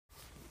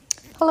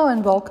Hello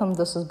and welcome.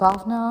 This is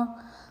Bhavna,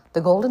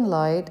 the Golden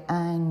Light,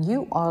 and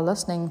you are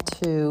listening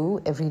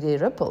to Everyday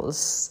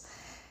Ripples.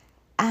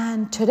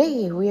 And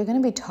today we are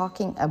going to be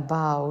talking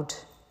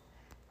about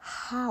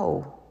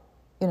how,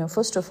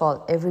 first of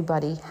all,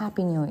 everybody,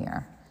 Happy New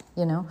Year.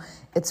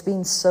 It's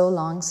been so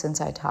long since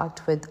I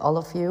talked with all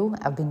of you.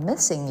 I've been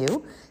missing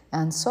you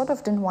and sort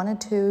of didn't want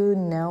to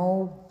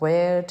know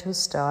where to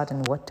start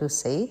and what to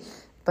say.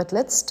 But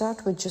let's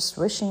start with just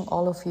wishing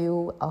all of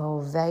you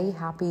a very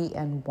happy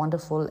and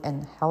wonderful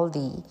and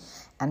healthy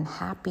and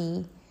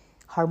happy,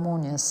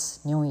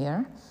 harmonious New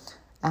Year.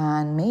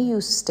 And may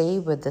you stay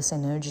with this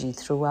energy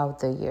throughout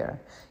the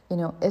year.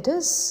 It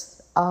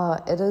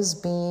has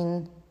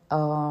been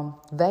a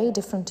very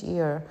different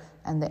year,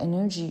 and the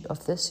energy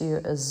of this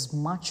year is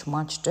much,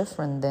 much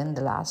different than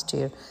the last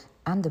year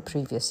and the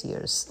previous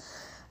years.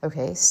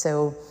 Okay,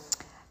 so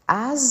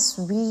as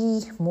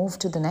we move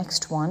to the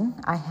next one,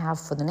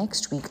 for the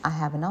next week, I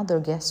have another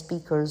guest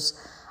speakers,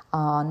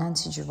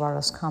 Nancy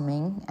Javaras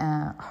coming.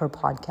 Her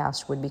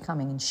podcast would be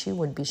coming and she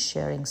would be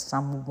sharing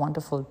some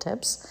wonderful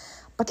tips.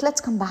 But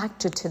let's come back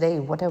to today.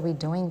 What are we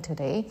doing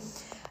today?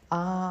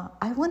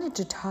 I wanted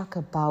to talk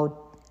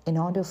about, in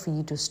order for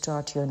you to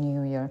start your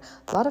new year,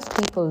 a lot of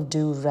people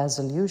do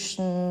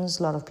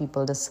resolutions, a lot of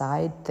people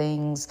decide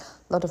things,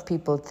 a lot of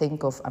people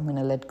think of, I'm going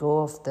to let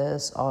go of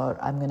this, or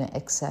I'm going to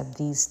accept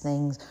these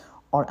things,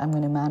 or I'm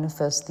going to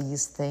manifest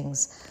these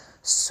things.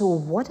 So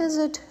what is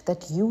it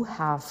that you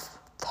have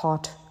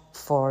thought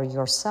for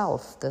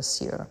yourself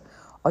this year?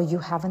 Or you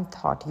haven't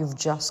thought, you've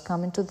just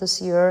come into this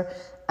year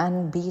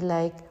and be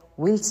like,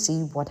 we'll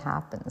see what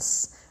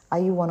happens. Are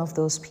you one of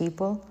those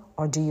people,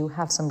 or do you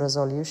have some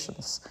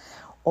resolutions?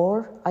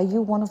 Or are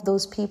you one of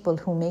those people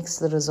who makes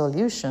the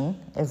resolution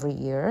every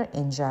year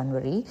in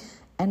January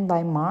and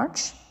by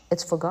March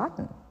it's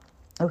forgotten?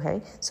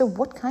 Okay, so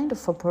what kind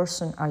of a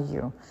person are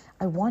you?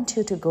 I want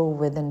you to go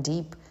within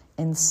deep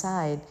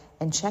inside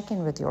and check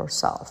in with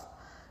yourself.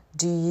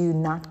 Do you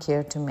not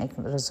care to make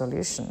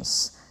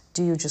resolutions?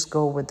 Do you just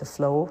go with the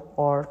flow,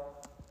 or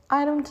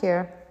I don't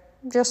care,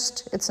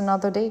 just it's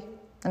another day,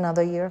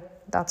 another year,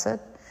 that's it?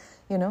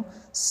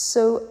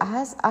 So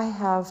as I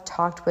have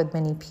talked with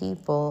many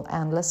people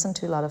and listened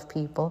to a lot of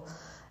people,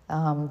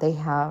 they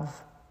have,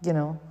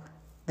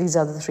 these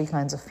are the three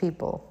kinds of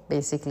people.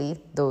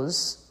 Basically,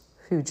 those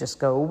who just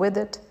go with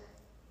it,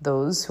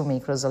 those who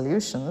make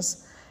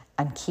resolutions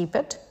and keep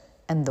it,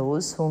 and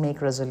those who make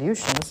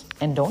resolutions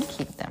and don't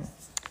keep them,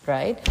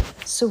 right?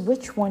 So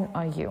which one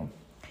are you?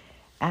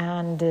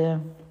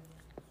 And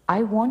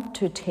I want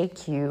to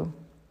take you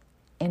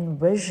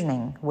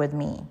envisioning with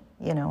me,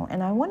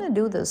 and I want to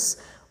do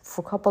this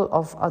for a couple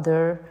of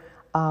other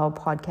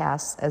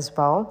podcasts as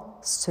well,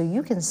 so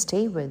you can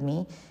stay with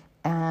me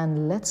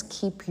and let's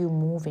keep you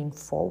moving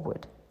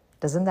forward.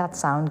 Doesn't that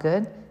sound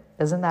good?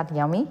 Isn't that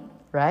yummy,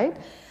 right?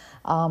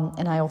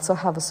 And I also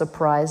have a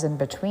surprise in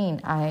between.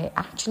 I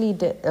actually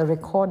did a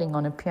recording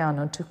on a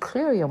piano to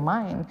clear your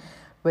mind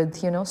with,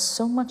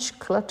 so much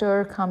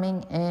clutter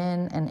coming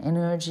in and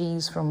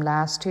energies from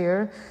last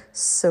year.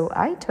 So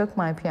I took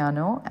my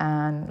piano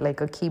and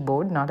like a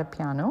keyboard, not a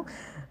piano,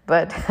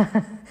 but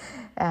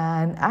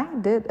and I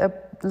did a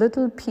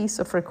little piece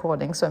of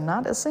recording. So I'm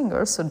not a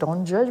singer, so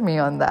don't judge me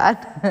on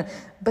that.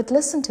 But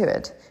listen to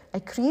it. I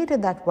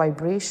created that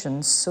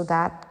vibration so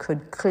that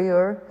could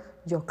clear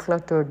your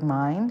cluttered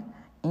mind,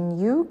 and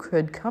you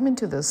could come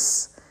into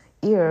this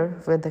year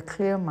with a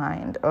clear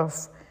mind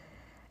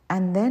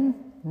and then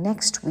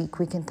next week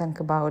we can think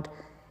about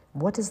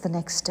what is the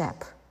next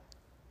step.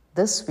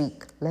 This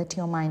week, let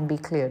your mind be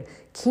cleared.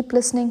 Keep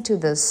listening to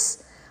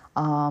this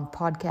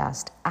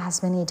podcast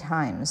as many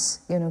times.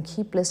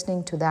 Keep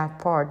listening to that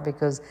part,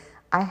 because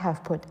I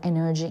have put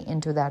energy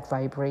into that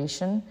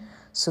vibration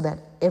so that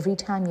every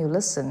time you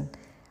listen,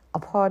 a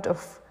part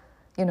of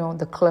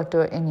the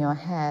clutter in your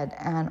head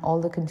and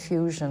all the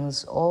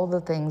confusions, all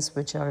the things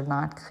which are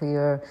not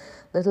clear,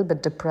 little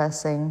bit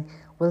depressing,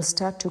 will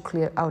start to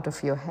clear out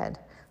of your head.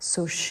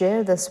 So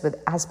share this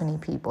with as many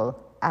people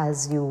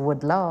as you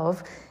would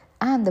love,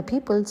 and the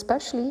people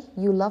especially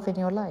you love in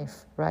your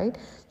life, right?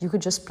 You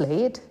could just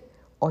play it,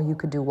 or you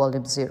could do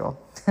volume 0.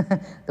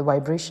 The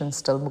vibration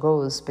still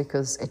goes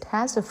because it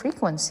has a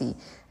frequency,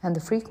 and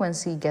the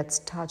frequency gets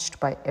touched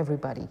by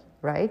everybody,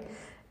 right?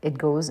 It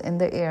goes in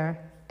the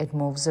air, it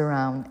moves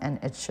around, and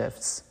it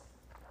shifts.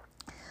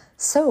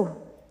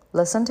 So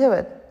listen to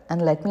it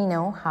and let me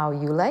know how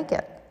you like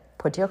it.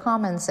 Put your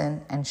comments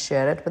in and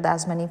share it with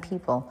as many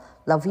people.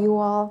 Love you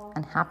all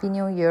and Happy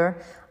New Year.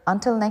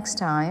 Until next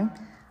time,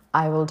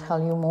 I will tell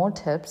you more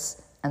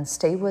tips, and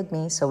stay with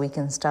me so we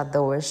can start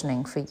the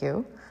visioning for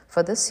you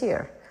for this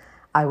year.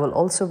 I will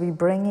also be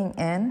bringing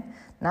in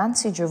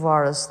Nancy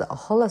Javaras, the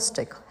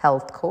holistic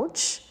health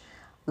coach.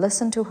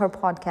 Listen to her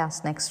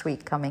podcast next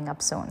week, coming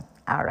up soon.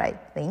 All right,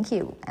 thank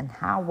you, and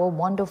have a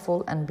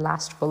wonderful and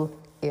blastful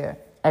year.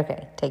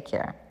 Okay, take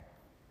care.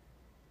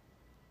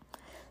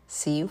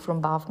 See you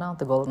from Bhavna,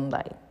 the Golden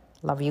Light.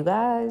 Love you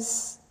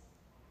guys.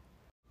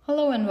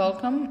 Hello and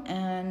welcome,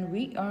 and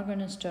we are going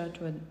to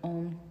start with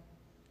Om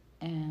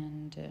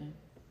and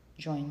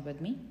Join with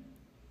me.